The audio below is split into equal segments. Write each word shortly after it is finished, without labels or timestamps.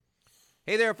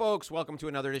Hey there, folks. Welcome to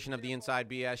another edition of the Inside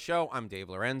BS Show. I'm Dave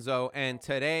Lorenzo, and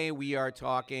today we are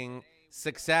talking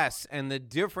success and the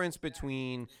difference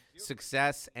between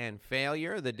success and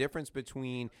failure, the difference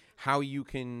between how you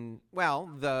can,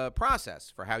 the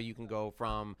process for how you can go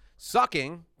from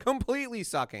sucking, completely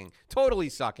sucking, totally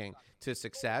sucking, to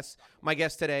success. My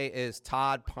guest today is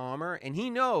Todd Palmer, and he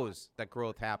knows that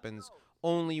growth happens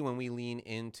only when we lean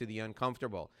into the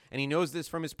uncomfortable. And he knows this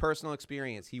from his personal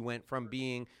experience. He went from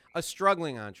being a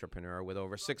struggling entrepreneur with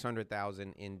over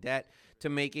 600,000 in debt to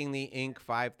making the Inc.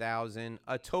 5,000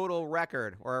 a total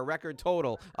record, or a record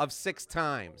total of 6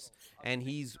 times. And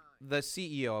he's the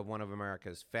CEO of one of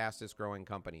America's fastest growing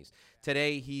companies.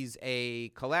 Today, he's a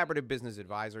collaborative business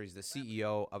advisor. He's the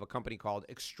CEO of a company called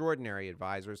Extraordinary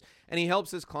Advisors, and he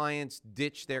helps his clients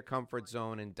ditch their comfort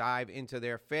zone and dive into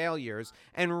their failures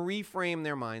and reframe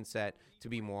their mindset to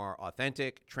be more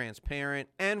authentic, transparent,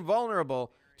 and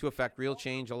vulnerable to affect real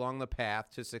change along the path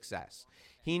to success.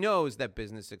 He knows that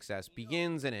business success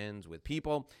begins and ends with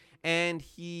people, and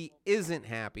he isn't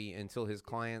happy until his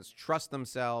clients trust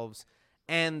themselves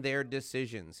and their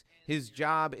decisions. His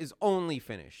job is only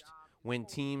finished when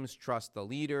teams trust the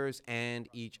leaders and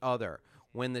each other,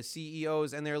 when the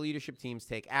CEOs and their leadership teams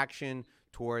take action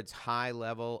towards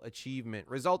high-level achievement,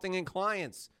 resulting in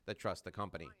clients that trust the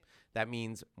company. That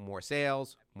means more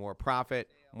sales, more profit,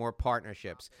 more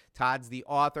partnerships. Todd's the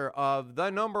author of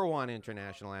the #1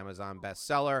 international Amazon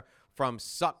bestseller, From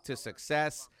Suck to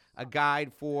Success, a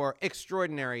guide for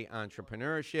extraordinary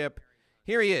entrepreneurship.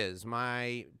 Here he is,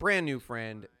 my brand new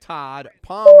friend, Todd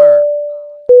Palmer.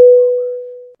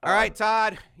 All right,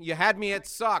 Todd, you had me at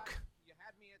suck.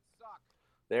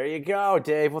 There you go,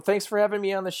 Dave. Well, thanks for having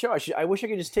me on the show. I wish I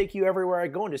could just take you everywhere I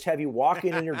go and just have you walk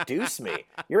in and introduce me.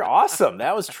 You're awesome.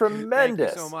 That was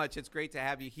tremendous. Thank you so much. It's great to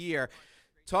have you here.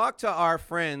 Talk to our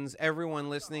friends, everyone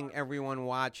listening, everyone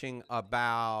watching,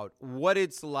 about what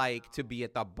it's like to be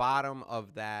at the bottom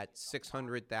of that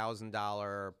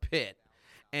 $600,000 pit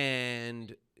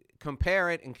and compare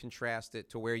it and contrast it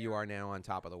to where you are now on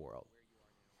top of the world.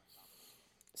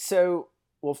 So,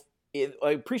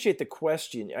 I appreciate the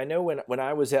question. I know when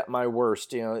I was at my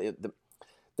worst, the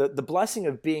blessing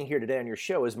of being here today on your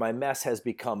show is my mess has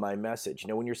become my message.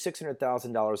 When you're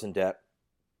 $600,000 in debt,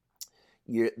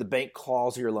 the bank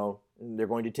calls your loan, and they're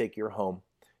going to take your home.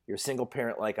 You're a single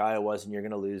parent like I was, and you're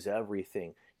going to lose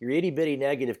everything. Your itty-bitty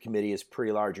negative committee is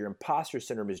pretty large. Your imposter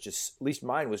syndrome is just, at least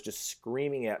mine was just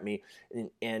screaming at me,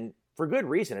 and for good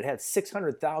reason. It had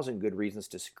 600,000 good reasons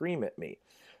to scream at me.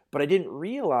 But I didn't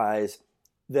realize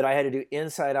that I had to do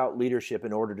inside-out leadership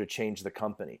in order to change the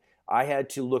company. I had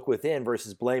to look within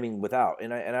versus blaming without,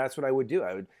 and that's what I would do.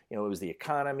 It was the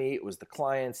economy, it was the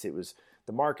clients, it was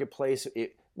the marketplace.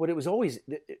 The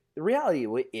reality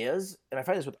is, and I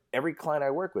find this with every client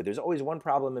I work with, there's always one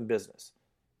problem in business.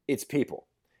 It's people.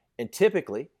 And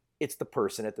typically, it's the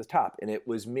person at the top, and it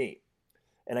was me.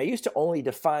 And I used to only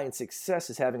define success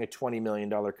as having a $20 million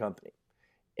company.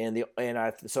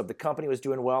 So if the company was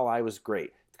doing well, I was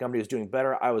great. If the company was doing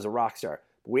better, I was a rock star.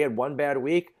 But we had one bad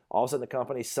week, all of a sudden the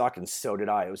company sucked, and so did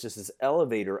I. It was just this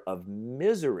elevator of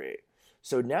misery.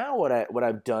 So now what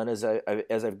I've done is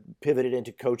as I've pivoted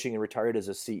into coaching and retired as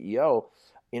a CEO,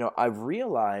 I've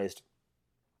realized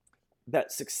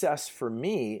that success for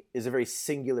me is a very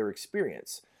singular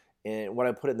experience. And what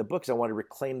I put in the book is I want to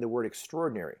reclaim the word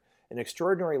extraordinary. An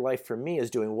extraordinary life for me is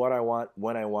doing what I want,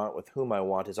 when I want, with whom I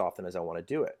want, as often as I want to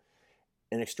do it.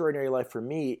 An extraordinary life for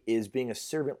me is being a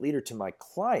servant leader to my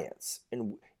clients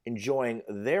and enjoying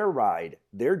their ride,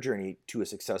 their journey to a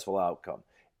successful outcome.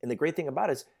 And the great thing about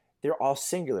it is they're all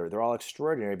singular. They're all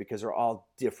extraordinary because they're all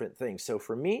different things. So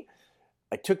for me,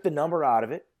 I took the number out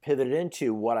of it, pivoted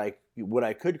into what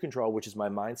I could control, which is my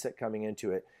mindset coming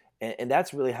into it. And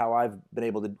that's really how I've been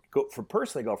able to go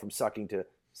from sucking to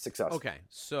success. Okay,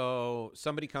 so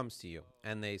somebody comes to you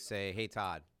and they say, "Hey,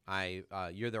 Todd,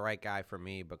 you're the right guy for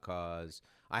me because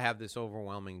I have this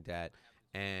overwhelming debt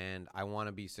and I want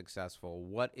to be successful."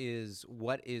 What is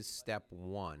step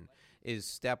one? Is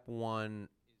step one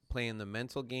playing the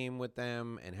mental game with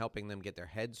them and helping them get their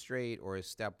head straight, or is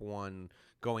step one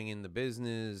going in the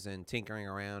business and tinkering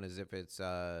around as if it's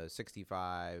a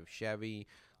 65 Chevy?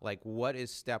 Like, what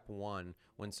is step one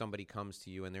when somebody comes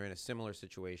to you and they're in a similar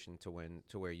situation to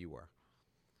where you were?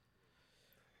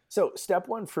 So step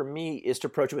one for me is to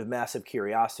approach it with massive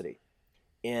curiosity.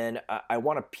 And I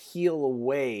want to peel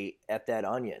away at that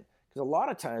onion. Because a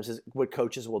lot of times is what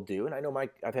coaches will do, and I know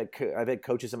I've had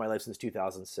coaches in my life since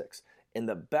 2006, and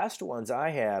the best ones I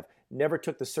have never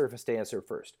took the surface to answer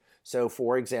first. So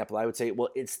for example, I would say, well,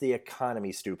 it's the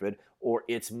economy, stupid, or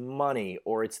it's money,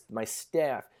 or it's my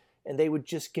staff. and they would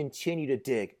just continue to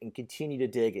dig and continue to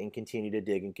dig and continue to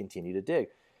dig and continue to dig.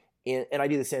 And I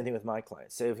do the same thing with my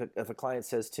clients. So if a client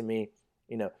says to me,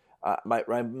 my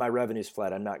revenue's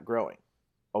flat, I'm not growing.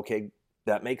 Okay,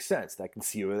 that makes sense. I can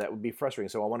see where that would be frustrating.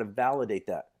 So I want to validate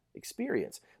that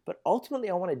experience. But ultimately,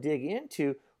 I want to dig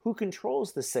into who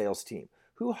controls the sales team,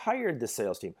 who hired the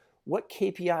sales team, what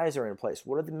KPIs are in place,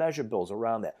 what are the measurables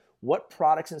around that, what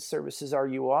products and services are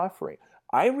you offering.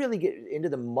 I really get into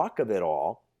the muck of it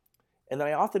all, and then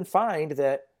I often find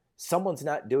that someone's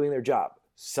not doing their job.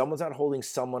 Someone's not holding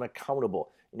someone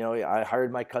accountable. I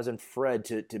hired my cousin Fred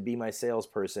to be my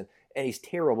salesperson, and he's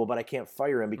terrible, but I can't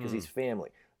fire him because he's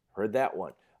family. Heard that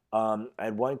one. I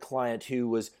had one client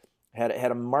who had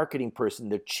a marketing person,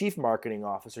 the chief marketing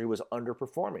officer, who was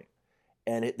underperforming.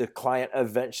 And the client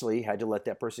eventually had to let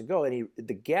that person go. And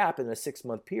the gap in the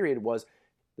 6-month period was,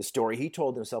 the story he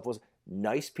told himself was,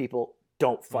 nice people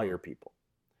don't fire people.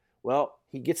 Well,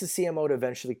 he gets the CMO to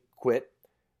eventually quit.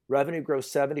 Revenue grows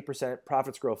 70%,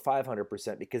 profits grow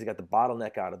 500% because he got the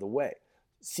bottleneck out of the way.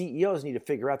 CEOs need to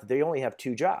figure out that they only have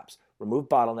 2 jobs: remove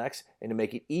bottlenecks and to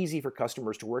make it easy for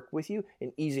customers to work with you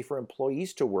and easy for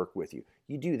employees to work with you.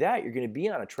 You do that, you're going to be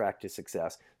on a track to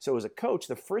success. So as a coach,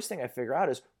 the first thing I figure out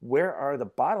is, where are the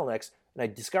bottlenecks? And I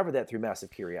discovered that through massive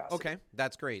curiosity. Okay,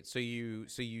 that's great. So you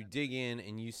dig in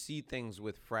and you see things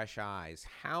with fresh eyes.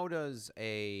 How does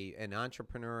an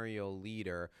entrepreneurial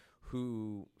leader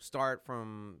who started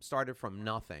from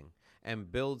nothing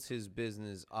and builds his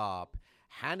business up,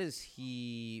 how does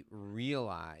he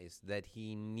realize that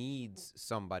he needs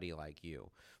somebody like you?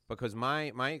 Because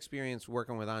my experience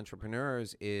working with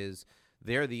entrepreneurs is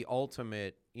they're the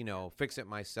ultimate, fix it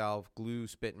myself, glue,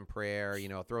 spit, and prayer,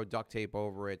 throw duct tape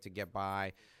over it to get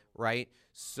by, right?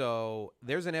 So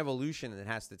there's an evolution that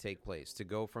has to take place to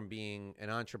go from being an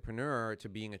entrepreneur to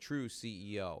being a true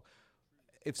CEO.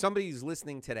 If somebody's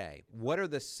listening today, what are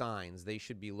the signs they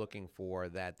should be looking for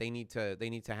that they need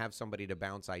to have somebody to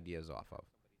bounce ideas off of?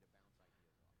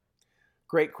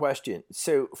 Great question.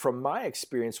 So from my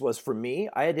experience for me,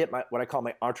 I had hit what I call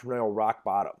my entrepreneurial rock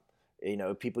bottom. You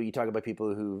talk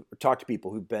to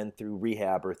people who've been through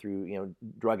rehab or through,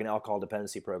 drug and alcohol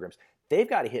dependency programs. They've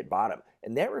got to hit bottom.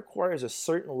 And that requires a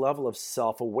certain level of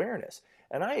self-awareness.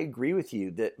 And I agree with you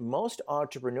that most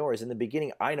entrepreneurs in the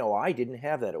beginning, I know I didn't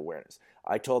have that awareness.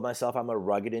 I told myself I'm a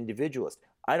rugged individualist.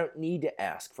 I don't need to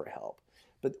ask for help.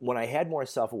 But when I had more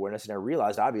self-awareness and I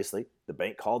realized, obviously, the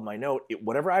bank called my note,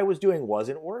 whatever I was doing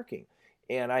wasn't working.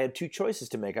 And I had 2 choices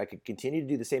to make. I could continue to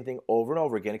do the same thing over and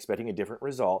over again, expecting a different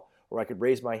result, or I could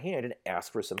raise my hand and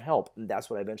ask for some help. And that's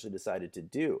what I eventually decided to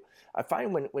do. I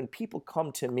find when people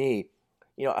come to me,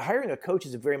 hiring a coach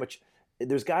is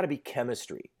there's got to be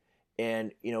chemistry.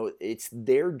 And, it's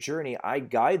their journey. I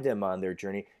guide them on their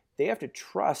journey. They have to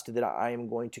trust that I am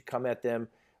going to come at them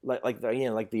like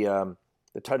the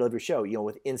title of your show,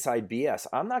 with Inside BS.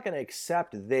 I'm not going to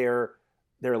accept their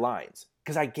lines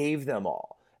because I gave them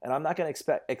all. And I'm not going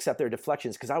to accept their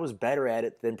deflections because I was better at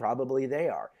it than probably they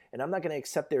are. And I'm not going to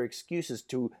accept their excuses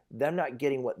to them not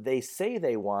getting what they say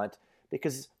they want,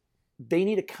 because they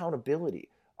need accountability.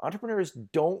 Entrepreneurs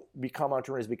don't become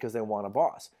entrepreneurs because they want a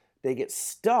boss. They get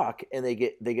stuck and they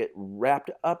get wrapped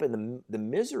up in the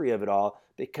misery of it all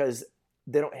because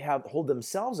they don't hold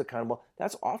themselves accountable.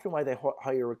 That's often why they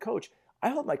hire a coach. I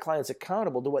hold my clients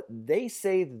accountable to what they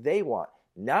say they want.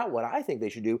 Not what I think they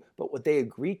should do, but what they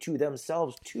agree to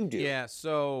themselves to do. Yeah,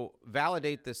 so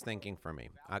validate this thinking for me,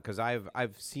 because I've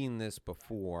seen this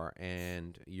before,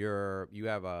 and you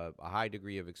have a high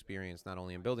degree of experience not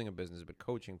only in building a business but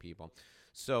coaching people.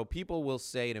 So people will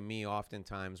say to me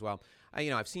oftentimes, "Well,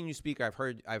 I've seen you speak. I've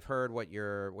heard what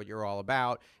you're all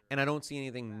about, and I don't see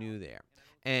anything new there."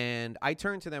 And I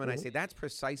turn to them and I say, "That's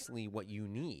precisely what you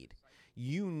need."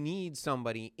 You need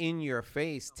somebody in your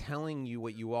face telling you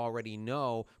what you already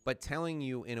know, but telling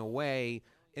you in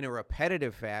a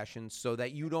repetitive fashion so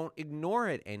that you don't ignore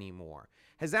it anymore.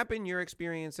 Has that been your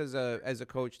experience as a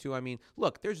coach too? I mean,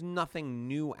 look, there's nothing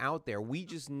new out there. We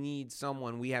just need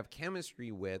someone we have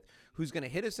chemistry with who's going to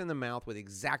hit us in the mouth with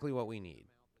exactly what we need.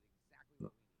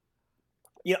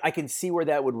 I can see where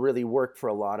that would really work for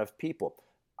a lot of people.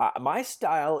 My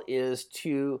style is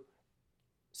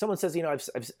someone says,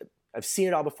 I've seen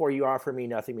it all before. You offer me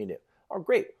nothing new. Oh,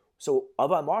 great. So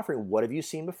of I'm offering, what have you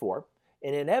seen before?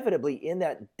 And inevitably, in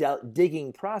that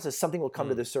digging process, something will come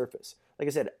to the surface. Like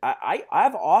I said,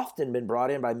 I've often been brought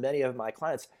in by many of my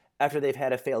clients after they've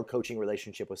had a failed coaching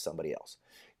relationship with somebody else.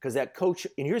 Because that coach,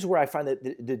 and here's where I find that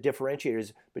the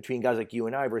differentiators between guys like you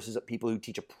and I versus people who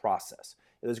teach a process.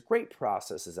 There's great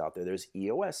processes out there. There's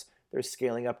EOS, there's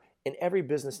scaling up, and every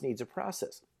business needs a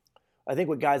process. I think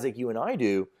what guys like you and I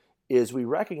do is we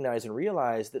recognize and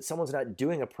realize that someone's not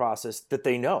doing a process that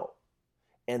they know,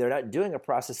 and they're not doing a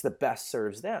process that best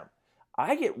serves them.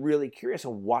 I get really curious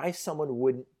on why someone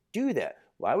wouldn't do that.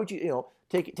 Why would you,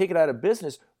 take it out of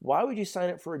business? Why would you sign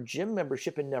up for a gym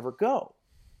membership and never go?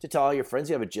 To tell all your friends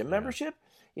you have a gym membership?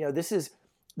 This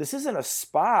isn't a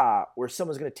spa where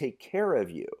someone's going to take care of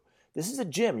you. This is a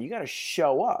gym. You got to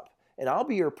show up. And I'll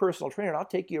be your personal trainer, and I'll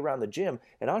take you around the gym,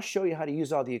 and I'll show you how to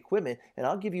use all the equipment, and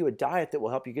I'll give you a diet that will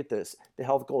help you get the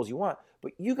health goals you want.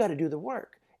 But you got to do the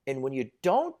work. And when you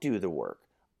don't do the work,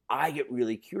 I get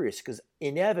really curious because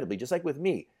inevitably, just like with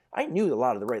me, I knew a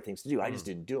lot of the right things to do. I just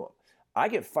didn't do them. I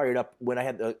get fired up when I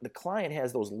have the client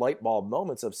has those light bulb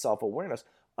moments of self-awareness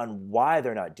on why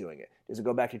they're not doing it. Does it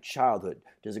go back to childhood?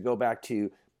 Does it go back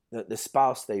to the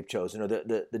spouse they've chosen or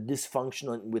the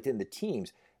dysfunctional within the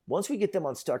teams? Once we get them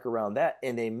unstuck around that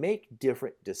and they make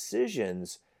different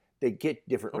decisions, they get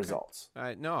different results.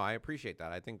 No, I appreciate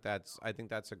that. I think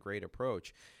that's a great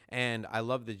approach, and I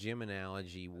love the gym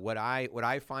analogy. What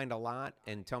I find a lot,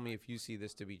 and tell me if you see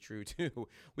this to be true too.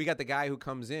 We got the guy who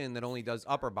comes in that only does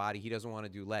upper body. He doesn't want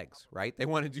to do legs, right? They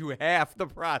want to do half the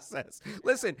process.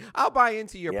 Listen, I'll buy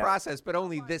into your process, but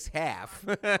only this half.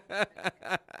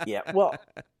 Yeah. Well,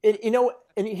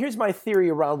 and here's my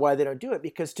theory around why they don't do it.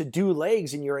 Because to do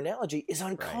legs in your analogy is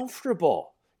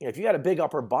uncomfortable. Right. If you got a big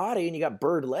upper body and you got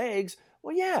bird legs,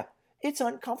 well, yeah, it's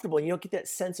uncomfortable. And you don't get that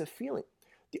sense of feeling.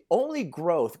 The only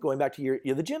growth, going back to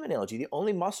the gym analogy, the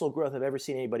only muscle growth I've ever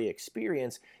seen anybody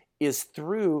experience is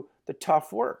through the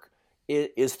tough work.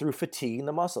 It is through fatiguing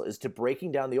the muscle, is to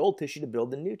breaking down the old tissue to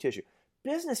build the new tissue.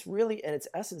 Business really, in its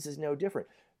essence, is no different.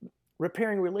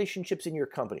 Repairing relationships in your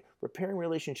company, repairing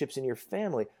relationships in your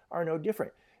family are no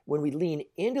different. When we lean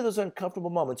into those uncomfortable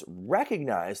moments,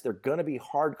 recognize they're going to be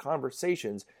hard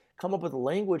conversations, come up with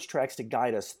language tracks to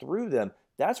guide us through them,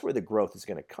 that's where the growth is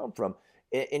going to come from.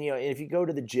 And if you go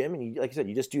to the gym and like I said,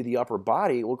 you just do the upper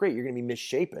body, well, great, you're going to be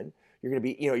misshapen. You're going to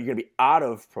be, you're going to be out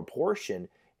of proportion.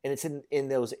 And it's in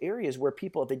those areas where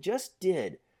people, if they just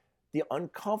did the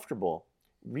uncomfortable,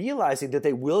 realizing that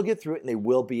they will get through it and they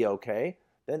will be okay,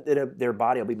 then their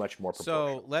body will be much more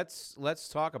proportional. So let's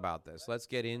talk about this. Let's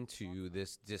get into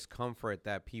this discomfort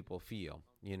that people feel.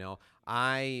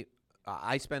 I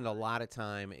spend a lot of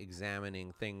time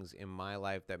examining things in my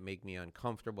life that make me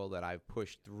uncomfortable, that I've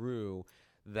pushed through,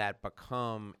 that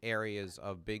become areas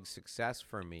of big success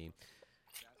for me.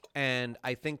 And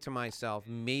I think to myself,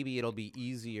 maybe it'll be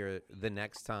easier the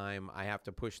next time I have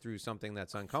to push through something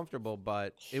that's uncomfortable,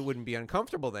 but it wouldn't be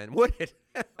uncomfortable then, would it?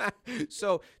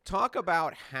 So talk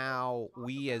about how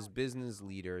we as business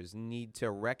leaders need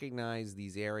to recognize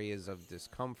these areas of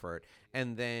discomfort,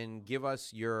 and then give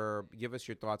us your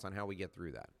thoughts on how we get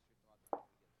through that.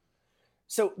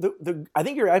 So I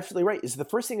think you're absolutely right. The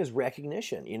first thing is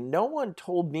recognition. No one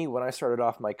told me when I started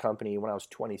off my company when I was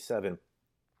 27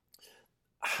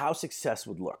 how success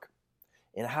would look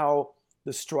and how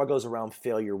the struggles around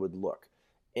failure would look.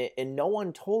 And no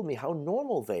one told me how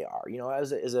normal they are.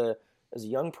 As a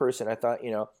young person, I thought,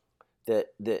 that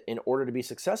in order to be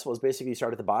successful is basically you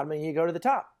start at the bottom and you go to the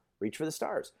top, reach for the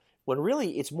stars. When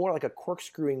really it's more like a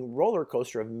corkscrewing roller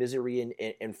coaster of misery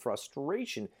and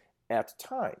frustration at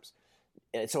times.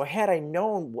 And so had I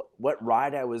known what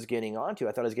ride I was getting onto,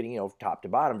 I thought I was getting, top to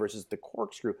bottom versus the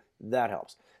corkscrew. That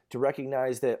helps to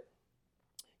recognize that,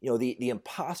 the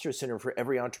imposter syndrome for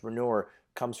every entrepreneur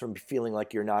comes from feeling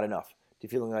like you're not enough, to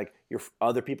feeling like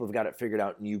other people have got it figured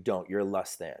out and you don't, you're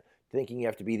less than, thinking you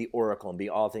have to be the oracle and be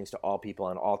all things to all people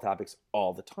on all topics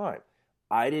all the time.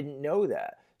 I didn't know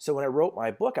that. So when I wrote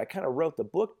my book, I kind of wrote the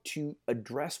book to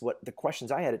address what the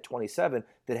questions I had at 27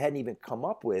 that I hadn't even come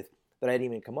up with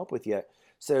yet.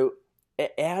 So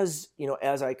as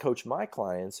I coach my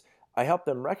clients, I help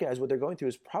them recognize what they're going through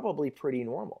is probably pretty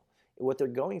normal. What they're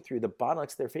going through, the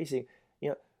bottlenecks they're facing,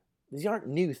 these aren't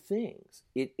new things.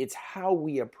 It's how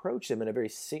we approach them in a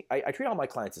very. I treat all my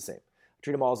clients the same. I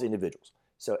treat them all as individuals.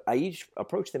 So I each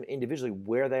approach them individually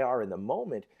where they are in the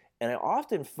moment, and I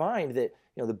often find that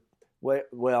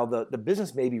the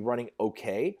business may be running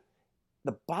okay.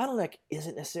 The bottleneck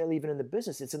isn't necessarily even in the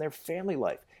business. It's in their family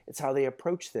life. It's how they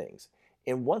approach things.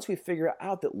 And once we figure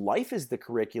out that life is the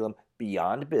curriculum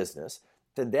beyond business,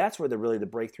 then that's where the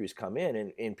breakthroughs come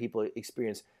in, and people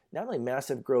experience not only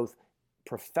massive growth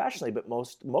professionally, but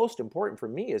most important for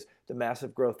me is the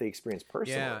massive growth they experience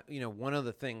personally. Yeah, one of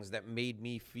the things that made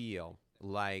me feel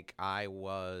like I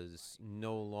was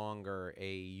no longer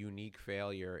a unique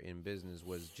failure in business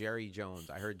was Jerry Jones.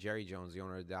 I heard Jerry Jones, the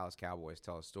owner of the Dallas Cowboys,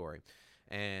 tell a story.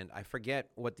 And I forget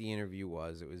what the interview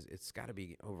was. It's got to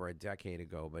be over a decade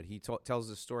ago, but he tells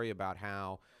the story about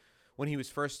how when he was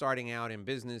first starting out in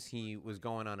business, he was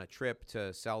going on a trip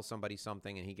to sell somebody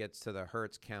something, and he gets to the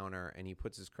Hertz counter and he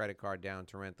puts his credit card down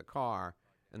to rent the car,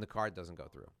 and the card doesn't go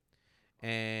through.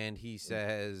 And he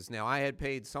says, now I had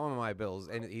paid some of my bills,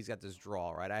 and he's got this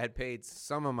drawl, right? I had paid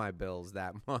some of my bills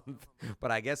that month,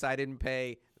 but I guess I didn't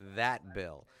pay that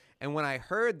bill. And when I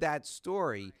heard that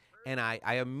story, and I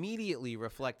immediately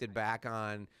reflected back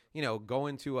on,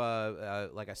 going to a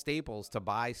Staples to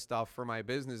buy stuff for my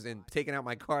business and taking out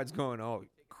my cards going, oh,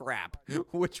 crap,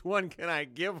 which one can I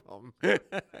give him?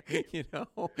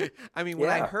 I mean,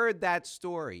 when I heard that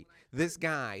story, this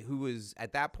guy who was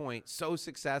at that point so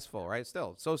successful, right?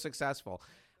 Still so successful,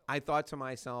 I thought to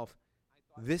myself,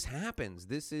 this happens.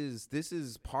 This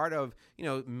is part of,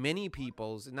 many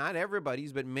people's, not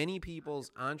everybody's, but many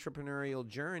people's entrepreneurial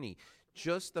journey.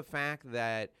 Just the fact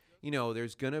that,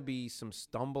 there's going to be some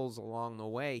stumbles along the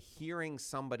way. Hearing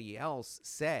somebody else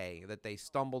say that they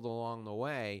stumbled along the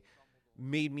way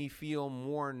made me feel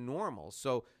more normal.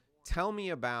 So tell me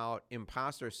about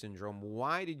imposter syndrome.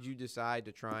 Why did you decide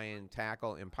to try and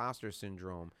tackle imposter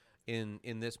syndrome in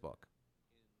this book?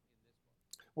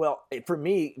 Well, for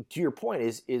me, to your point,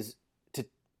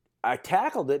 I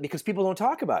tackled it because people don't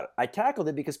talk about it. I tackled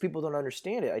it because people don't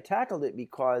understand it. I tackled it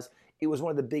because it was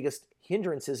one of the biggest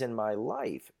hindrances in my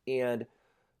life. And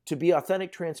to be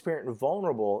authentic, transparent, and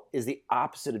vulnerable is the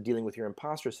opposite of dealing with your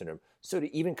imposter syndrome. So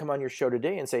to even come on your show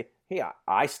today and say, hey,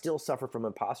 I still suffer from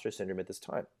imposter syndrome at this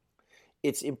time.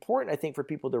 It's important, I think, for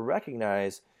people to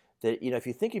recognize that, if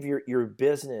you think of your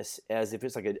business as if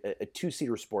it's like a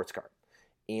two-seater sports car,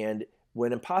 and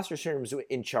when imposter syndrome is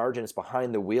in charge and it's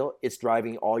behind the wheel, it's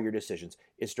driving all your decisions.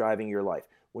 It's driving your life.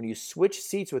 When you switch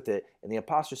seats with it and the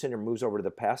imposter syndrome moves over to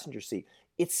the passenger seat,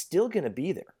 it's still going to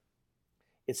be there.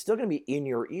 It's still going to be in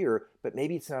your ear, but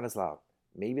maybe it's not as loud.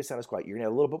 Maybe it's not as quiet. You're going to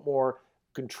have a little bit more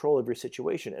control of your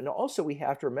situation. And also we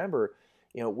have to remember,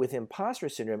 with imposter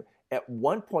syndrome, at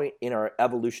one point in our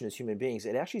evolution as human beings,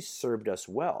 it actually served us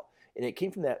well. And it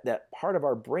came from that part of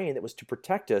our brain that was to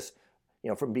protect us,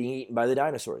 from being eaten by the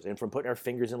dinosaurs and from putting our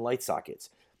fingers in light sockets.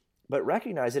 But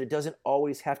recognize that it doesn't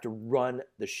always have to run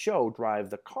the show, drive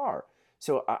the car.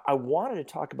 So I wanted to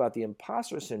talk about the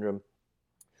imposter syndrome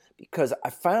because I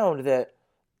found that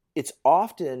it's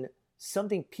often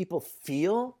something people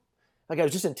feel. Like I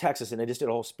was just in Texas and I just did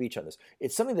a whole speech on this.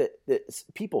 It's something that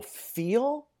people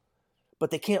feel, but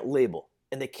they can't label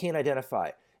and they can't identify.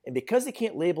 And because they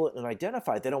can't label it and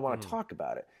identify it, they don't want to talk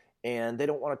about it. And they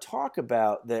don't want to talk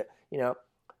about that,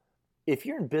 if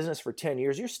you're in business for 10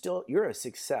 years, you're a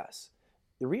success.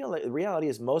 The reality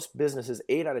is most businesses,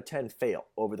 8 out of 10 fail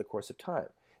over the course of time.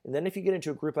 And then if you get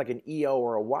into a group like an EO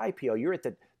or a YPO, you're at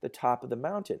the top of the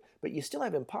mountain. But you still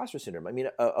have imposter syndrome. I mean,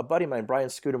 a buddy of mine, Brian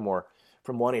Scudamore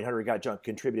from 1-800-GOT-JUNK,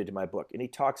 contributed to my book. And he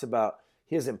talks about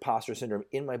his imposter syndrome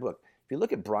in my book. If you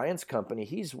look at Brian's company,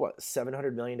 he's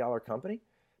 $700 million company?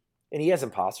 And he has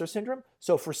imposter syndrome.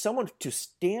 So for someone to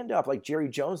stand up like Jerry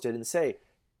Jones did and say,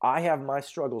 I have my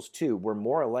struggles too, we're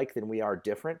more alike than we are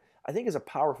different, I think is a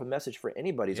powerful message for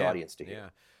anybody's audience to hear. Yeah.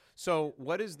 So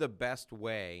what is the best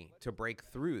way to break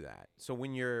through that? So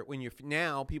when you're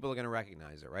now, people are going to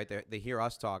recognize it, right? They hear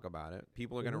us talk about it.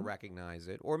 People are going to recognize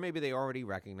it, or maybe they already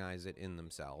recognize it in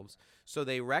themselves. So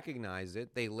they recognize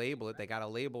it, they label it, they got a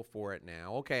label for it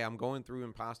now. Okay, I'm going through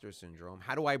imposter syndrome.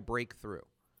 How do I break through?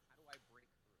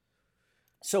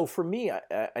 So for me,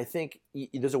 I think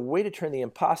there's a way to turn the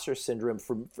imposter syndrome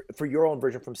for your own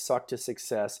version from suck to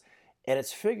success, and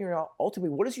it's figuring out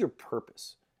ultimately what is your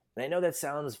purpose. And I know that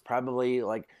sounds probably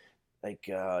like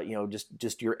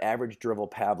just your average drivel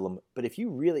pablum, but if you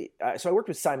really, so I worked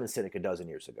with Simon Sinek a dozen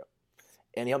years ago,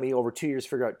 and he helped me over 2 years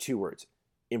figure out 2 words: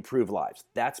 improve lives.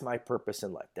 That's my purpose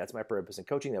in life. That's my purpose in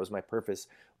coaching. That was my purpose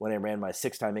when I ran my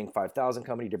 6-time Inc. 5000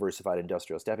 company, Diversified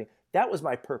Industrial Staffing. That was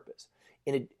my purpose,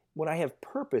 and when I have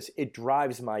purpose, it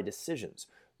drives my decisions.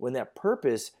 When that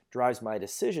purpose drives my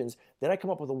decisions, then I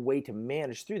come up with a way to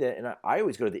manage through that. And I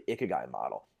always go to the Ikigai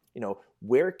model.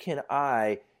 Where can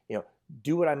I,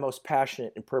 do what I'm most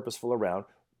passionate and purposeful around?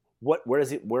 Where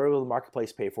will the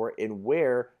marketplace pay for it? And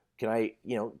where can I,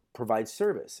 provide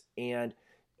service? And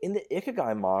in the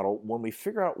Ikigai model, when we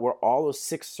figure out where all those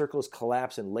 6 circles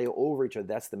collapse and lay over each other,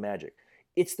 that's the magic.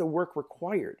 It's the work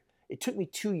required. It took me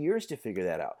 2 years to figure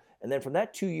that out. And then from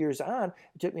that 2 years on,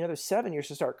 it took me another 7 years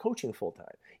to start coaching full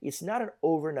time. It's not an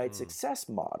overnight success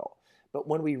model. But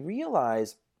when we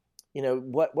realize,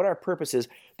 what our purpose is,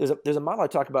 there's a model I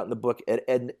talk about in the book at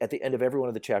the end of every one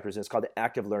of the chapters, and it's called the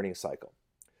active learning cycle.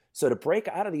 So to break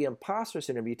out of the imposter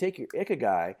syndrome, you take your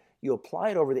Ikigai, you apply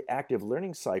it over the active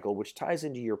learning cycle, which ties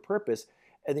into your purpose,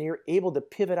 and then you're able to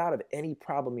pivot out of any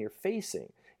problem you're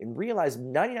facing. and realize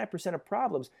 99% of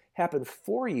problems happen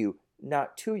for you,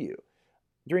 not to you.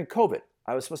 During COVID,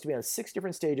 I was supposed to be on 6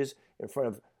 different stages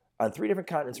on 3 different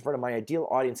continents in front of my ideal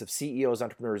audience of CEOs,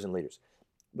 entrepreneurs, and leaders.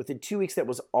 Within 2 weeks, that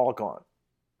was all gone.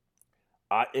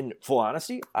 In full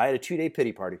honesty, I had a 2-day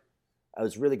pity party. I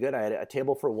was really good. I had a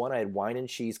table for one. I had wine and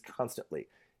cheese constantly.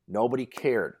 Nobody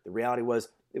cared. The reality was,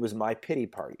 it was my pity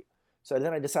party. So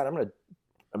then I decided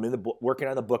working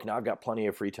on the book now. I've got plenty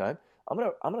of free time. I'm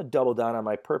gonna double down on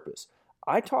my purpose.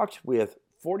 I talked with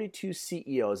 42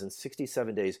 CEOs in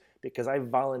 67 days because I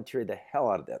volunteered the hell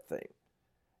out of that thing.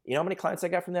 You know how many clients I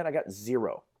got from that? I got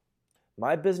 0.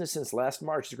 My business since last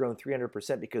March has grown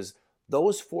 300% because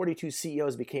those 42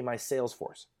 CEOs became my sales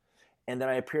force. And then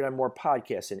I appeared on more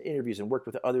podcasts and interviews and worked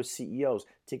with other CEOs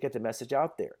to get the message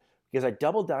out there. Because I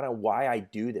doubled down on why I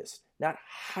do this, not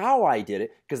how I did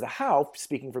it, because the how,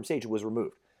 speaking from stage, was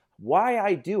removed. Why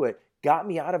I do it got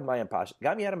me out of my imposter,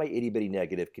 got me out of my itty bitty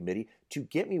negative committee to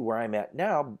get me where I'm at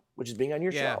now, which is being on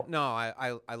your show. No,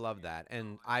 I love that.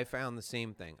 And I found the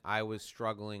same thing. I was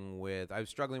struggling with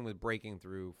breaking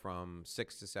through from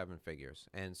 6 to 7 figures.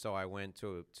 And so I went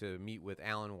to meet with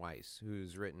Alan Weiss,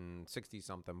 who's written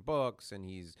 60-something books, and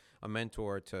he's a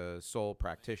mentor to sole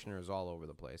practitioners all over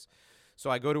the place. So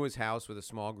I go to his house with a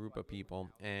small group of people,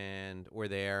 and we're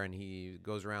there, and he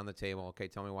goes around the table. Okay,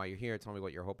 tell me why you're here. Tell me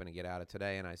what you're hoping to get out of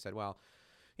today. And I said, well,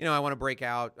 I want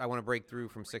to break through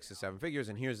from 6 to 7 figures.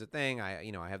 And here's the thing.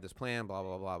 I have this plan, blah,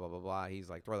 blah, blah, blah, blah, blah. He's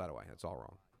like, throw that away. That's all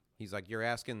wrong. He's like, you're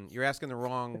asking the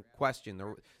wrong question.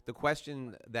 The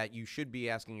question that you should be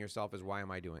asking yourself is, why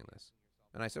am I doing this?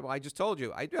 And I said, well, I just told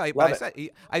you. I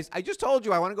just told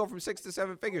you I want to go from 6 to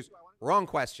 7 figures. Wrong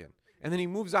question. And then he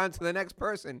moves on to the next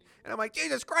person. And I'm like,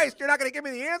 Jesus Christ, you're not going to give me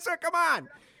the answer? Come on.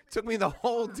 It took me the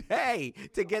whole day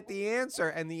to get the answer.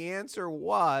 And the answer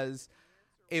was,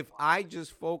 if I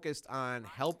just focused on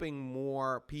helping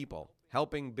more people,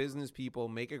 helping business people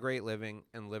make a great living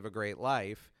and live a great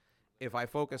life, if I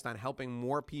focused on helping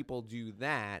more people do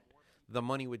that, the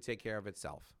money would take care of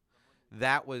itself.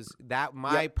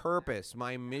 My purpose,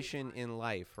 my mission in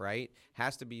life, right,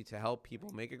 has to be to help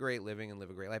people make a great living and live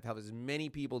a great life, help as many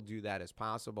people do that as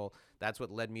possible. That's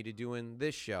what led me to doing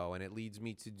this show, and it leads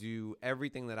me to do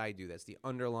everything that I do. That's the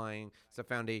underlying, it's the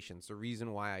foundation. It's the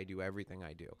reason why I do everything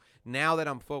I do. Now that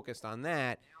I'm focused on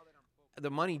that,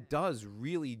 the money does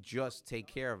really just take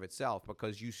care of itself,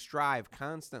 because you strive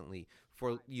constantly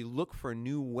you look for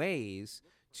new ways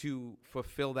to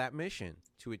fulfill that mission,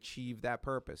 to achieve that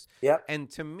purpose. Yep. And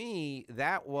to me,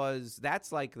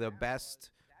 that's like the best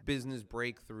business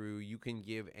breakthrough you can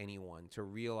give anyone, to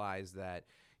realize that,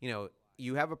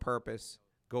 you have a purpose.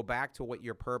 Go back to what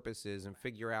your purpose is and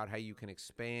figure out how you can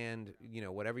expand,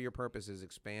 whatever your purpose is,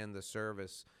 expand the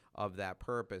service of that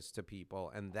purpose to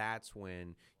people. And that's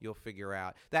when you'll figure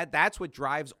out that's what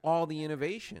drives all the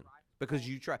innovation. Because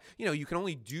you can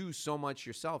only do so much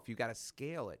yourself. You got to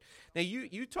scale it. Now,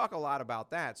 you talk a lot about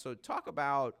that. So talk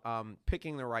about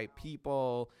picking the right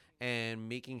people and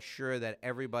making sure that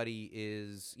everybody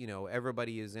is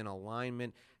in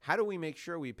alignment. How do we make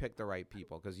sure we pick the right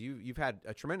people? Because you've had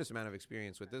a tremendous amount of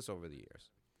experience with this over the years.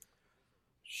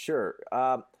 Sure.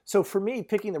 So for me,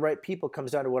 picking the right people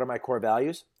comes down to what are my core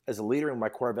values as a leader and my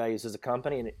core values as a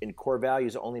company. And core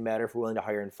values only matter if we're willing to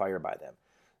hire and fire by them.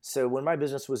 So when my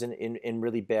business was in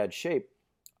really bad shape,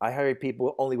 I hired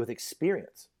people only with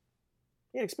experience.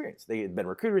 They had experience. They had been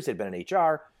recruiters. They'd been in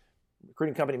HR.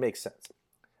 Recruiting company makes sense.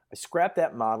 I scrapped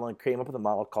that model and came up with a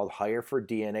model called hire for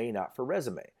DNA, not for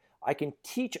resume. I can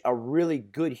teach a really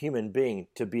good human being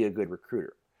to be a good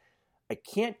recruiter. I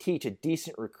can't teach a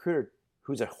decent recruiter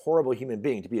who's a horrible human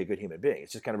being to be a good human being.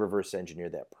 It's just kind of reverse engineer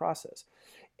that process.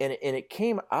 And it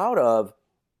came out of,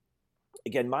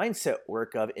 again, mindset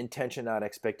work of intention, not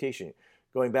expectation.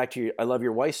 Going back to I love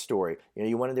your wife's story.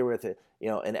 You went in there with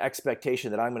an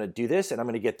expectation that I'm going to do this and I'm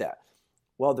going to get that.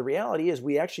 Well, the reality is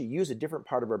we actually use a different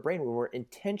part of our brain when we're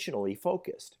intentionally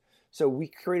focused. So we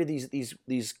created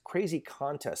these crazy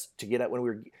contests to get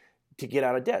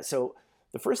out of debt. So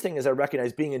the first thing is I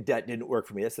recognized being in debt didn't work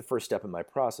for me. That's the first step in my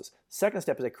process. Second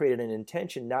step is I created an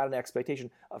intention, not an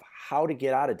expectation, of how to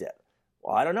get out of debt.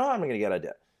 Well, I don't know how I'm going to get out of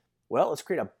debt. Well, let's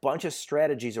create a bunch of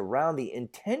strategies around the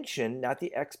intention, not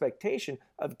the expectation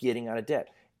of getting out of debt.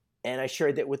 And I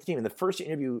shared that with the team. In the first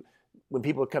interview, when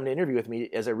people would come to interview with me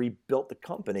as I rebuilt the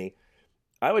company,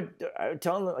 I would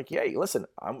tell them, like, yeah, listen,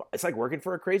 it's like working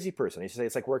for a crazy person. I used to say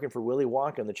it's like working for Willy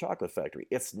Wonka in the chocolate factory.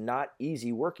 It's not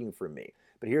easy working for me,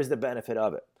 but here's the benefit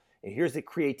of it. And here's the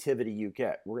creativity you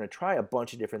get. We're going to try a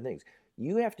bunch of different things.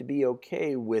 You have to be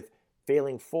okay with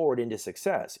failing forward into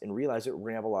success and realize that we're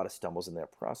going to have a lot of stumbles in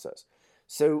that process.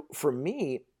 So for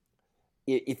me,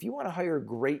 if you want to hire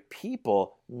great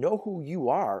people, know who you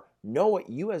are, know what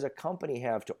you as a company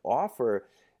have to offer,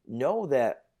 know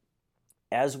that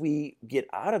as we get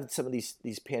out of some of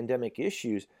these pandemic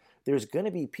issues, there's going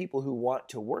to be people who want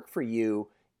to work for you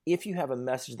if you have a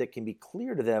message that can be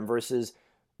clear to them versus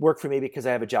work for me because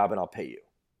I have a job and I'll pay you.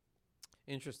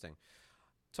 Interesting.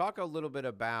 Talk a little bit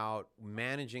about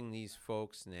managing these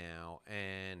folks now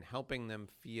and helping them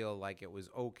feel like it was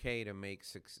okay to make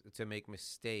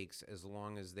mistakes as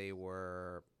long as they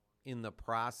were in the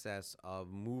process of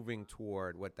moving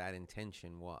toward what that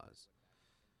intention was.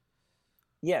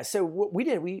 Yeah, so what we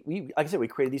did, we like I said, we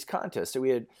created these contests. So we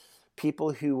had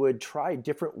people who would try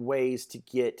different ways to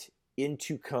get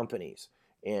into companies,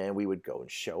 and we would go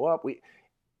and show up.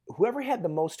 Whoever had the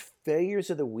most failures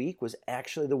of the week was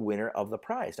actually the winner of the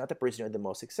prize, not the person who had the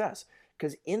most success.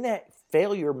 Because in that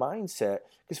failure mindset,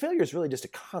 because failure is really just a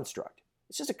construct.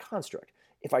 It's just a construct.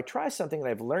 If I try something and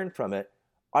I've learned from it,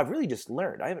 I've really just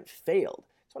learned. I haven't failed.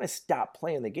 So when I stop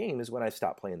playing the game is when I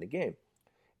stop playing the game.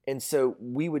 And so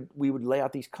we would lay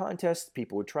out these contests.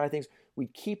 People would try things.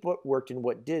 We'd keep what worked and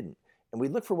what didn't. And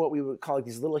we'd look for what we would call like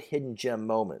these little hidden gem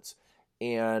moments.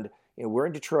 And we're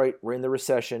in Detroit. We're in the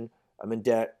recession. I'm in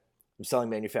debt. I'm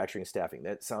selling manufacturing and staffing.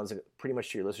 That sounds like pretty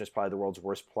much to your listeners probably the world's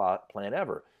worst plan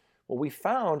ever. Well, we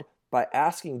found by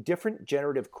asking different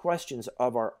generative questions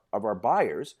of our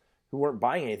buyers who weren't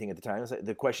buying anything at the time,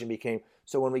 the question became,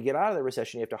 so when we get out of the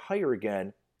recession, you have to hire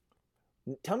again.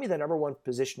 Tell me the number one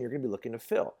position you're going to be looking to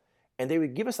fill. And they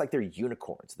would give us like their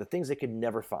unicorns, the things they could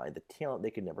never find, the talent they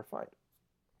could never find.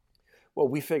 Well,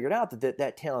 we figured out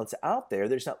that talent's out there.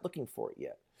 They're just not looking for it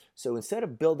yet. So instead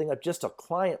of building up just a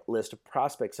client list of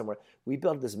prospects somewhere, we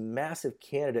built this massive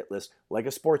candidate list like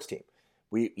a sports team.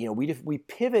 We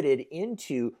pivoted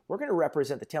into, we're going to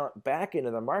represent the talent back into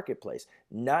the marketplace,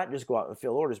 not just go out and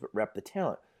fill orders, but rep the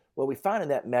talent. What we found in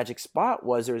that magic spot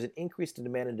was there was an increase in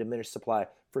demand and diminished supply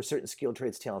for certain skilled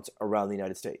trades talents around the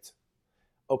United States.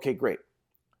 Okay, great.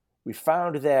 We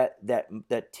found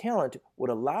that talent would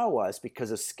allow us,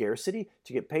 because of scarcity,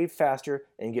 to get paid faster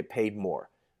and get paid more.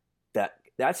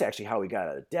 That's actually how we got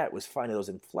out of debt, was finding those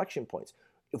inflection points.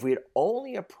 If we had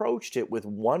only approached it with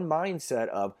one mindset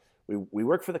of we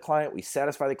work for the client, we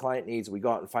satisfy the client needs, we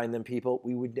go out and find them people,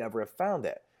 we would never have found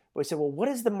that. But we said, well, what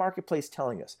is the marketplace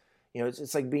telling us?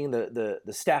 It's like being the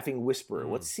staffing whisperer.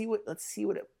 Let's see what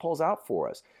it pulls out for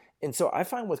us. And so I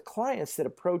find with clients that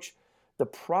approach the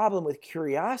problem with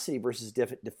curiosity versus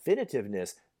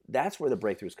definitiveness, that's where the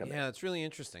breakthroughs come in. Yeah, it's really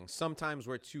interesting. Sometimes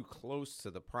we're too close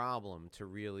to the problem to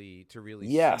really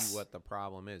Yes. see what the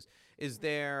problem is. Is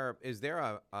there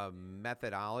a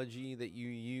methodology that you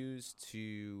use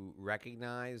to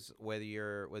recognize whether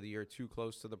you're too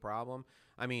close to the problem?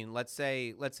 I mean, let's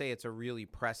say it's a really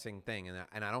pressing thing,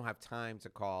 and I don't have time to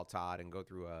call Todd and go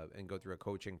through a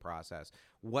coaching process.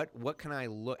 What can I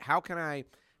look? How can I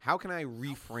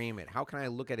reframe it? How can I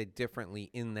look at it differently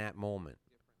in that moment?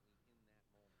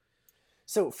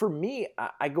 So for me,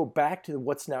 I go back to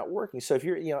what's not working. So if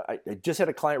I just had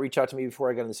a client reach out to me before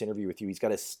I got in this interview with you. He's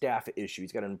got a staff issue.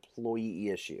 He's got an employee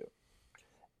issue.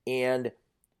 And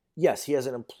yes, he has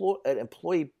an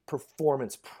employee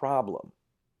performance problem.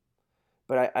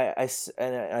 But I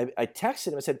texted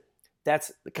him and said,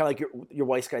 that's kind of like your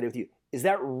wife's guy did with you. Is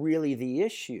that really the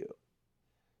issue?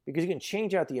 Because you can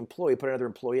change out the employee, put another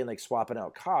employee in, like swapping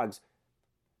out cogs.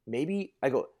 Maybe I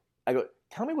go,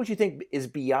 tell me what you think is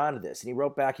beyond this. And he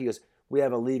wrote back, he goes, we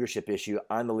have a leadership issue.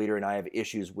 I'm the leader and I have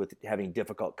issues with having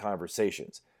difficult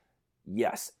conversations.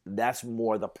 Yes, that's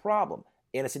more the problem.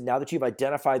 And I said, now that you've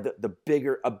identified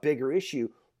a bigger issue,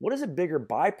 what is a bigger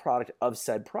byproduct of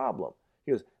said problem?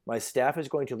 He goes, my staff is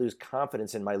going to lose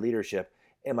confidence in my leadership,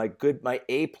 and my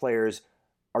A players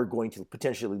are going to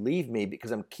potentially leave me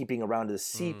because I'm keeping around the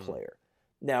C player.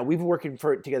 Now, we've been working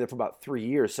together for about 3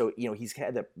 years, so he's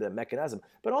had the mechanism.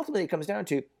 But ultimately, it comes down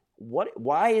to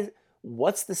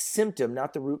what's the symptom,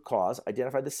 not the root cause.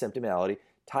 Identify the symptomality,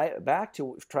 tie it back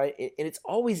to and it's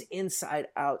always inside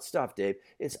out stuff, Dave.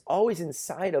 It's always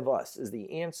inside of us is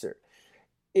the answer.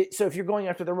 So if you're going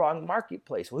after the wrong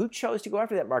marketplace, well, who chose to go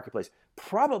after that marketplace?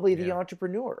 Probably the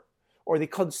entrepreneur or the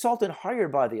consultant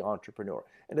hired by the entrepreneur.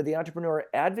 And did the entrepreneur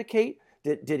advocate?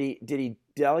 Did he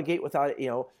delegate without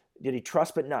Did he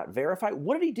trust but not verify?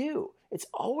 What did he do? It's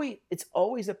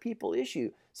always a people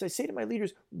issue. So I say to my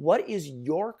leaders, what is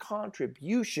your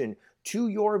contribution to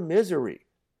your misery?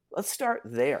 Let's start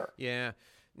there. Yeah.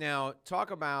 Now,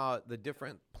 talk about the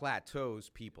different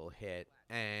plateaus people hit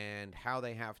and how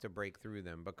they have to break through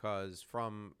them, because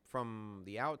from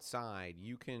the outside,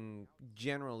 you can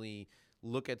generally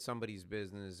look at somebody's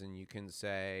business and you can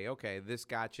say, okay, this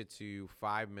got you to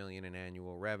 5 million in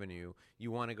annual revenue.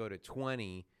 You want to go to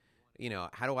 20.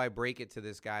 How do I break it to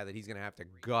this guy that he's going to have to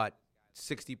gut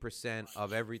 60%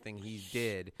 of everything he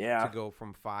did to Yeah. go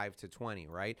from 5 to 20,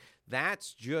 right?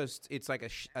 That's just, it's like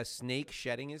a snake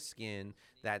shedding his skin.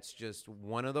 That's just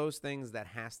one of those things that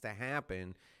has to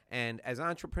happen. And as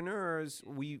entrepreneurs,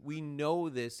 we know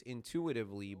this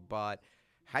intuitively, but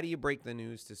how do you break the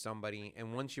news to somebody?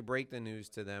 And once you break the news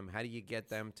to them, how do you get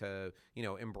them to,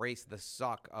 embrace the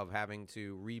suck of having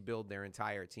to rebuild their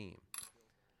entire team?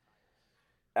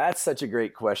 That's such a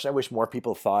great question. I wish more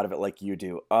people thought of it like you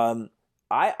do.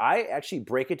 I actually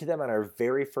break it to them on our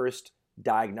very first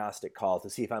diagnostic call to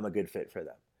see if I'm a good fit for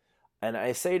them. And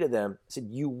I say to them, I said,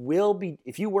 you will be,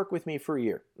 if you work with me for a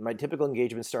year, my typical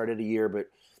engagement started a year, but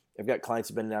I've got clients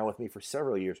who've been now with me for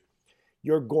several years.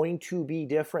 You're going to be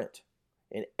different.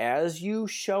 And as you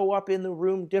show up in the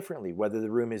room differently, whether the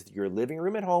room is your living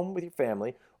room at home with your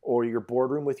family or your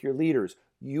boardroom with your leaders,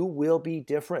 you will be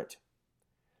different.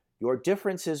 Your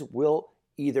differences will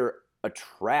either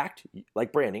attract,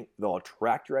 like branding, they'll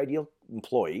attract your ideal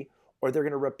employee, or they're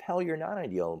going to repel your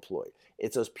non-ideal employee.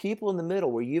 It's those people in the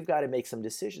middle where you've got to make some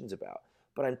decisions about.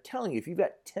 But I'm telling you, if you've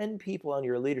got 10 people on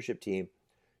your leadership team,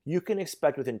 you can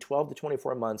expect within 12 to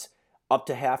 24 months, up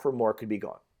to half or more could be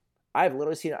gone. I've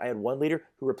literally seen it. I had one leader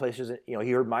who replaces it. He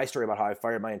heard my story about how I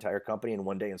fired my entire company in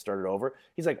one day and started over.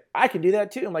 He's like, I can do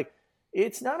that too. I'm like,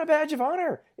 it's not a badge of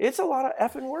honor. It's a lot of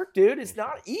effing work, dude. It's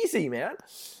not easy, man.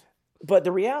 But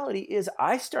the reality is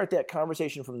I start that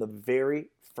conversation from the very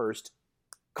first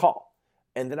call.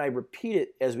 And then I repeat it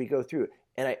as we go through it.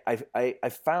 And I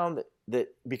found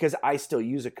that because I still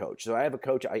use a coach. So I have a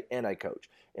coach and I coach.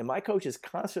 And my coach is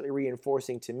constantly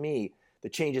reinforcing to me the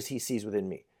changes he sees within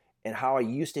me and how I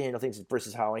used to handle things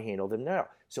versus how I handle them now.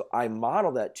 So I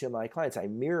model that to my clients. I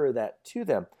mirror that to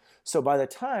them. So by the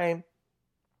time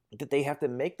that they have to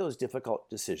make those difficult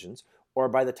decisions, or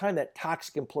by the time that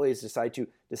toxic employees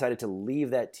decided to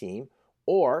leave that team,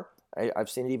 or I've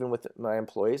seen it even with my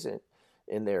employees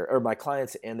or my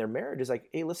clients and their marriage is like,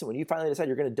 hey, listen, when you finally decide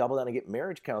you're going to double down and get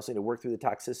marriage counseling to work through the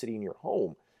toxicity in your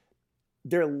home,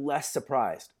 they're less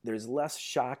surprised. There's less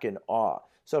shock and awe.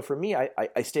 So for me,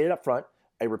 I state it up front.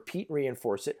 I repeat and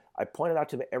reinforce it. I point it out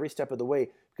to them every step of the way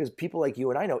because people like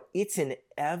you and I know it's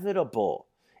inevitable.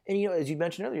 And as you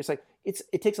mentioned earlier, it's like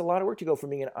it takes a lot of work to go from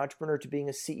being an entrepreneur to being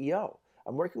a CEO.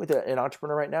 I'm working with an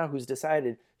entrepreneur right now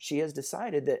she has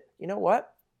decided that, you know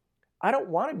what? I don't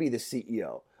want to be the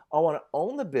CEO. I want to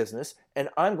own the business and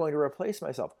I'm going to replace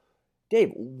myself.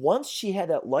 Dave, once she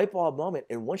had that light bulb moment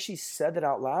and once she said that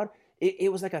out loud,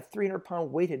 it was like a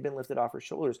 300-pound weight had been lifted off her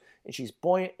shoulders. And she's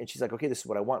buoyant and she's like, okay, this is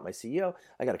what I want, my CEO.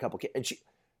 I got a couple kids. And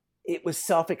it was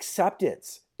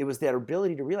self-acceptance. It was that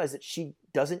ability to realize that she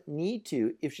doesn't need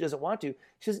to, if she doesn't want to,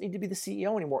 she doesn't need to be the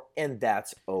CEO anymore. And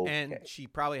that's okay. And she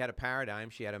probably had a paradigm.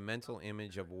 She had a mental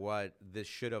image of what this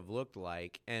should have looked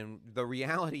like. And the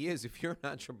reality is, if you're an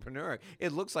entrepreneur,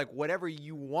 it looks like whatever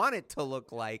you want it to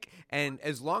look like. And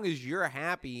as long as you're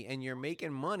happy and you're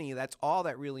making money, that's all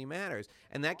that really matters.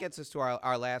 And that gets us to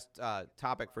our last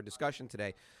topic for discussion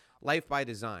today. Life by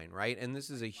design, right? And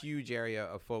this is a huge area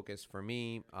of focus for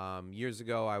me. Years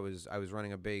ago, I was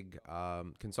running a big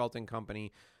consulting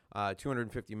company,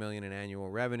 250 million in annual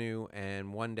revenue,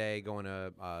 and one day going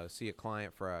to see a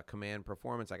client for a command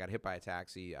performance, I got hit by a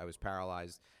taxi. I was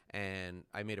paralyzed, and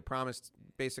I made a promise,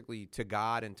 basically to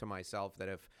God and to myself,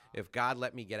 that if God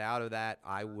let me get out of that,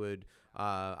 I would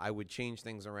change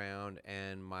things around,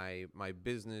 and my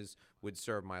business would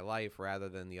serve my life rather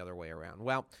than the other way around.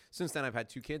 Well, since then I've had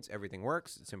 2 kids. Everything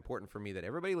works. It's important for me that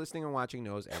everybody listening and watching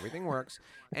knows everything works.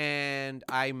 And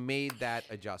I made that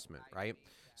adjustment, right?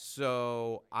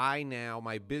 So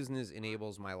my business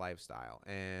enables my lifestyle.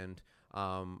 And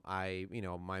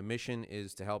my mission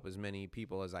is to help as many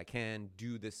people as I can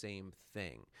do the same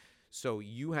thing. So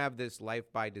you have this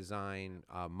life by design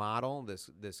model,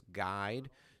 this guide.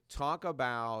 Talk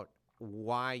about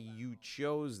why you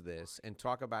chose this and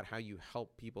talk about how you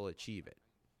help people achieve it.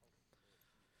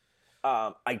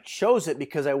 I chose it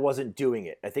because I wasn't doing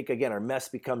it. I think, again, our mess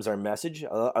becomes our message.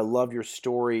 I love your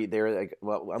story there. Like,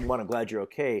 well, I'm glad you're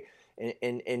okay.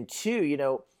 And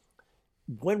 2,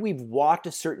 when we've walked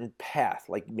a certain path,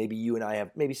 like maybe you and I have,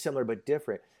 maybe similar but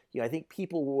different, I think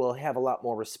people will have a lot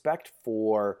more respect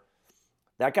for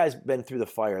that guy's been through the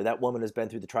fire. That woman has been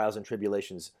through the trials and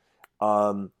tribulations.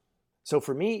 So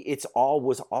for me, it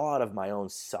was all out of my own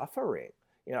suffering.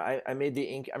 I made the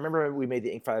Inc. I remember we made the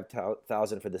Inc.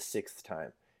 5000 for the 6th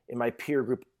time. In my peer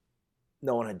group,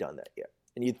 no one had done that yet.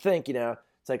 And you'd think,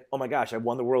 it's like, oh my gosh, I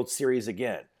won the World Series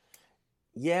again.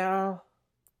 Yeah,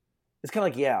 it's kind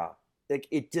of like, yeah, like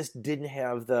it just didn't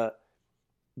have the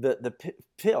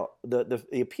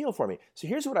appeal for me. So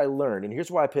here's what I learned, and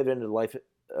here's why I pivoted into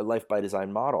the life by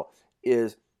design model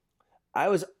is I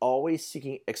was always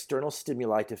seeking external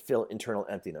stimuli to fill internal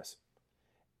emptiness.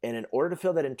 And in order to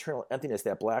fill that internal emptiness,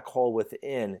 that black hole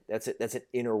within, that's an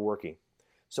inner working.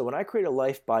 So when I create a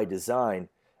life by design,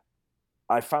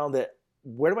 I found that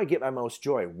where do I get my most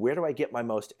joy? Where do I get my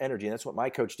most energy? And that's what my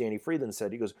coach, Danny Friedland,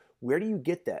 said. He goes, where do you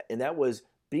get that? And that was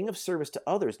being of service to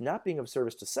others, not being of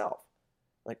service to self.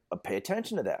 Like, pay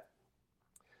attention to that.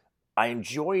 I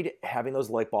enjoyed having those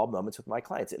light bulb moments with my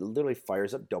clients. It literally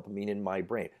fires up dopamine in my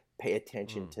brain. Pay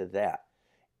attention to that.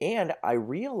 And I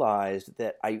realized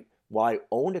that while I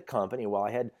owned a company, while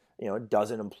I had a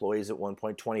dozen employees at one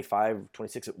point, 25,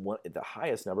 26 at the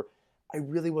highest number,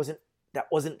 that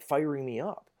wasn't firing me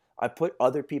up. I put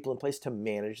other people in place to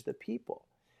manage the people.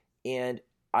 And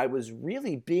I was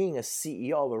really being a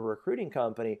CEO of a recruiting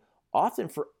company, often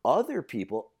for other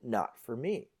people, not for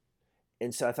me.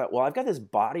 And so I thought, well, I've got this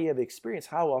body of experience.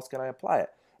 How else can I apply it?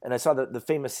 And I saw the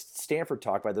famous Stanford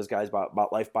talk by those guys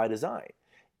about life by design.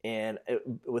 And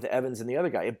with Evans and the other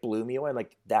guy, it blew me away. I'm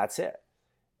like, that's it.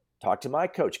 Talked to my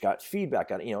coach, got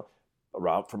feedback,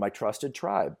 around from my trusted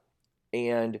tribe.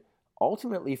 And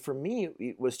ultimately for me,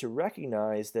 it was to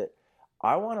recognize that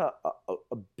I want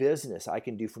a business I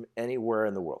can do from anywhere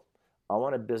in the world. I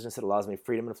want a business that allows me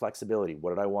freedom and flexibility.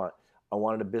 What did I want? I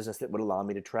wanted a business that would allow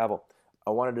me to travel. I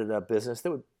wanted a business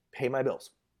that would pay my bills,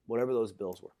 whatever those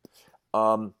bills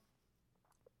were.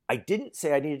 I didn't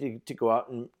say I needed to go out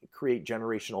and create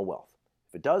generational wealth.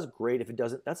 If it does, great. If it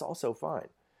doesn't, that's also fine.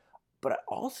 But I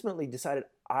ultimately decided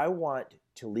I want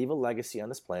to leave a legacy on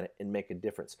this planet and make a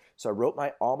difference. So I wrote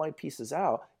all my pieces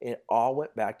out, and it all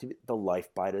went back to the life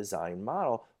by design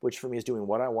model, which for me is doing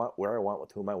what I want, where I want,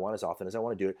 with whom I want, as often as I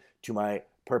want to do it, to my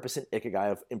purpose and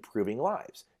ikigai of improving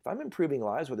lives. If I'm improving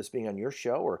lives, whether it's being on your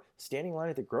show or standing in line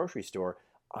at the grocery store,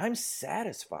 I'm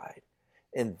satisfied.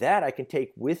 And that I can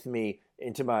take with me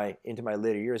into my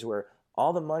later years, where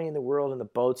all the money in the world and the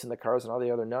boats and the cars and all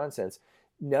the other nonsense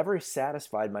never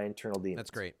satisfied my internal demons.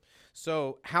 That's great.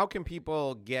 So how can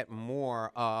people get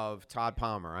more of Todd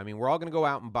Palmer? I mean, we're all going to go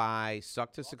out and buy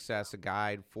Suck to Success, a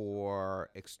guide for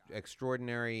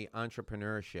extraordinary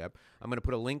entrepreneurship. I'm going to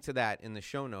put a link to that in the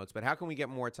show notes. But how can we get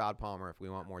more Todd Palmer if we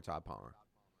want more Todd Palmer?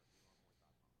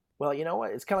 Well, you know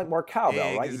what? It's kind of like more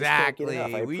cowbell, right? Exactly.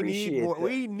 We need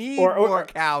more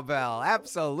cowbell.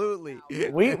 Absolutely.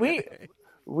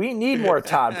 We need more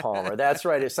Todd Palmer. That's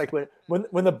right. It's like when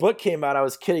the book came out, I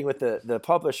was kidding with the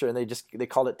publisher, and they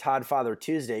called it Todd Father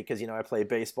Tuesday because I play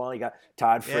baseball. You got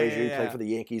Todd Frazier, he played for the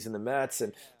Yankees and the Mets,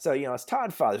 and so it's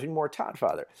Todd Father. We need more Todd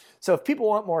Father. So if people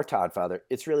want more Todd Father,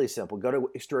 it's really simple. Go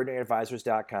to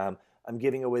extraordinaryadvisors.com. I'm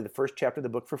giving away the first chapter of the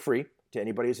book for free to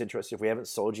anybody who's interested. If we haven't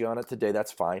sold you on it today,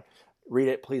 that's fine. Read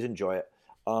it. Please enjoy it.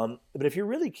 But if you're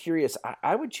really curious,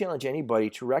 I would challenge anybody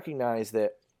to recognize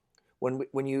that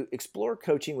when you explore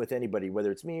coaching with anybody,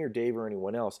 whether it's me or Dave or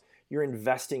anyone else, you're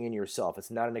investing in yourself.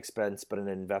 It's not an expense, but an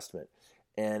investment.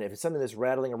 And if it's something that's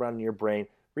rattling around in your brain,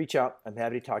 reach out. I'm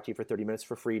happy to talk to you for 30 minutes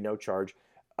for free, no charge.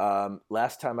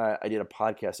 Last time I did a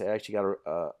podcast, I actually got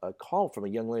a call from a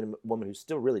young woman who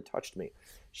still really touched me.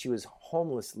 She was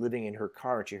homeless, living in her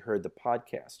car, and she heard the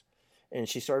podcast. And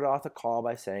she started off the call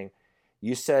by saying,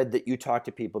 you said that you talk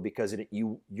to people because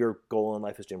your goal in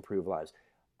life is to improve lives.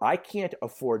 I can't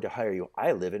afford to hire you.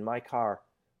 I live in my car.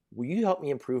 Will you help me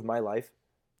improve my life?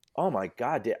 Oh my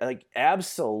God, like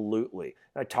absolutely.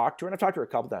 And I talked to her, and I've talked to her a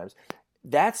couple times.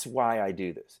 That's why I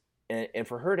do this. And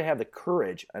for her to have the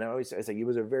courage, and I say it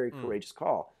was a very courageous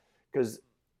call, because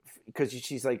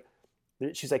she's like,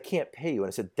 can't pay you. And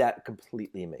I said, that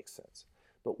completely makes sense.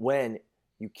 But when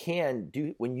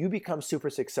you become super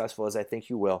successful, as I think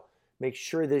you will, make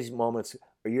sure these moments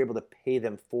you're able to pay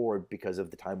them forward because of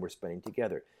the time we're spending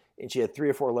together. And she had 3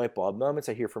 or 4 light bulb moments.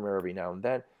 I hear from her every now and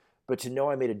then. But to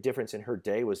know I made a difference in her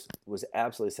day was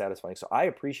absolutely satisfying. So I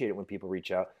appreciate it when people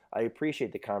reach out. I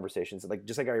appreciate the conversations,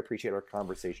 just like I appreciate our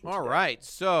conversations. All right.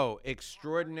 So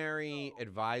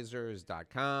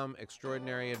extraordinaryadvisors.com,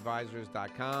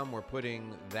 extraordinaryadvisors.com. We're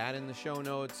putting that in the show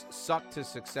notes. Suck to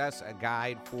Success, a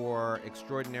guide for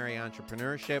extraordinary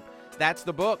entrepreneurship. That's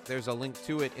the book. There's a link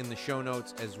to it in the show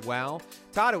notes as well.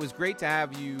 Todd, it was great to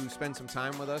have you spend some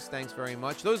time with us. Thanks very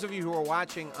much. Those of you who are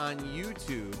watching on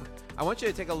YouTube, I want you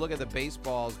to take a look at the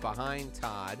baseballs behind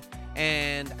Todd,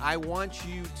 and I want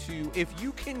you to, if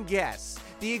you can guess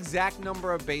the exact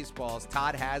number of baseballs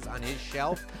Todd has on his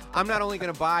shelf, I'm not only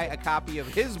going to buy a copy of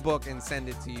his book and send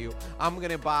it to you, I'm going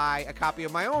to buy a copy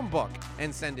of my own book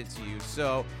and send it to you.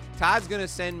 So Todd's going to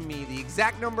send me the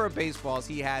exact number of baseballs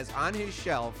he has on his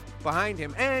shelf behind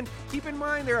him. And keep in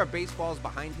mind, there are baseballs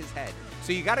behind his head.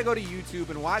 So you got to go to YouTube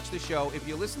and watch the show. If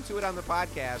you listen to it on the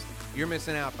podcast, you're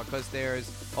missing out because there's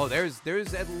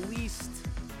at least,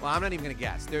 well, I'm not even going to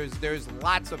guess. There's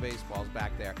lots of baseballs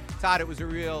back there. Todd, it was a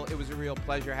real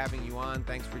pleasure having you on.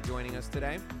 Thanks for joining us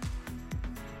today.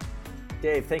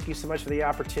 Dave, thank you so much for the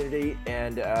opportunity.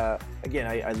 And again,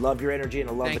 I love your energy and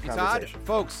I love the conversation. Todd.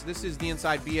 Folks, this is the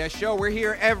Inside BS Show. We're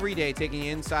here every day taking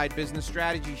inside business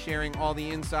strategy, sharing all the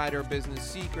insider business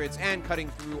secrets, and cutting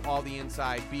through all the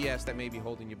inside BS that may be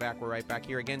holding you back. We're right back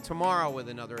here again tomorrow with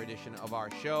another edition of our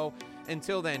show.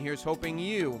 Until then, here's hoping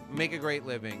you make a great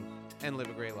living and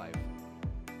live a great life.